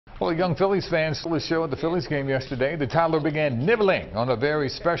Well, young Phillies fans still a show at the Phillies game yesterday. The toddler began nibbling on a very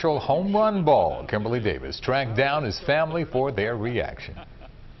special home run ball. Kimberly Davis tracked down his family for their reaction.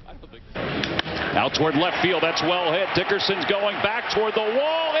 Out toward left field. That's well hit. Dickerson's going back toward the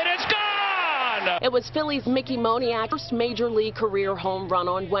wall. It is gone! It was Phillies' Mickey Moniak's first major league career home run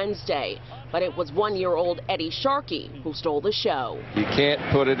on Wednesday. But it was one-year-old Eddie Sharkey who stole the show. You can't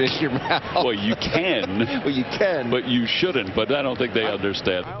put it in your mouth. Well, you can. Well, you can. But you shouldn't. But I don't think they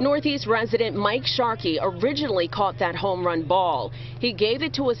understand. Northeast resident Mike Sharkey originally caught that home run ball. He gave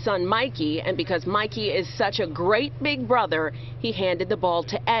it to his son Mikey, and because Mikey is such a great big brother, he handed the ball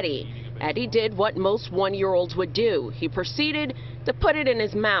to Eddie. Eddie did what most one-year-olds would do. He proceeded to put it in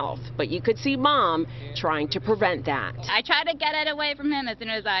his mouth, but you could see Mom trying to prevent that. I tried to get it away from him as soon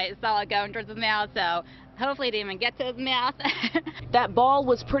as I saw it going towards his mouth, so hopefully it didn't even get to his mouth. That ball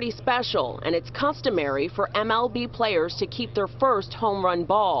was pretty special, and it's customary for MLB players to keep their first home run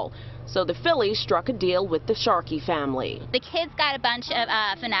ball. So the Phillies struck a deal with the Sharkey family. The kids got a bunch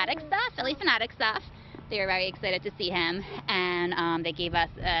of Fanatic stuff, Philly Fanatic stuff. They were very excited to see him, and they gave us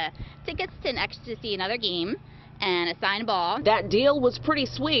tickets to see another game and a signed ball. That deal was pretty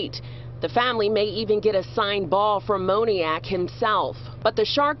sweet. The family may even get a signed ball from Moniak himself. But the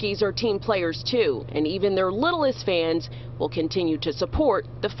Sharkies are team players too, and even their littlest fans will continue to support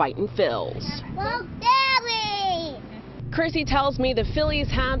the Fightin' Phils. Well, Daddy! Chrissy tells me the Phillies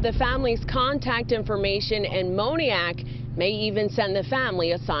have the family's contact information, and Moniak may even send the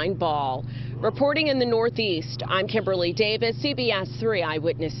family a signed ball. Reporting in the Northeast, I'm Kimberly Davis, CBS 3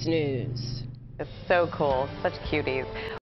 Eyewitness News. It's so cool. Such cuties.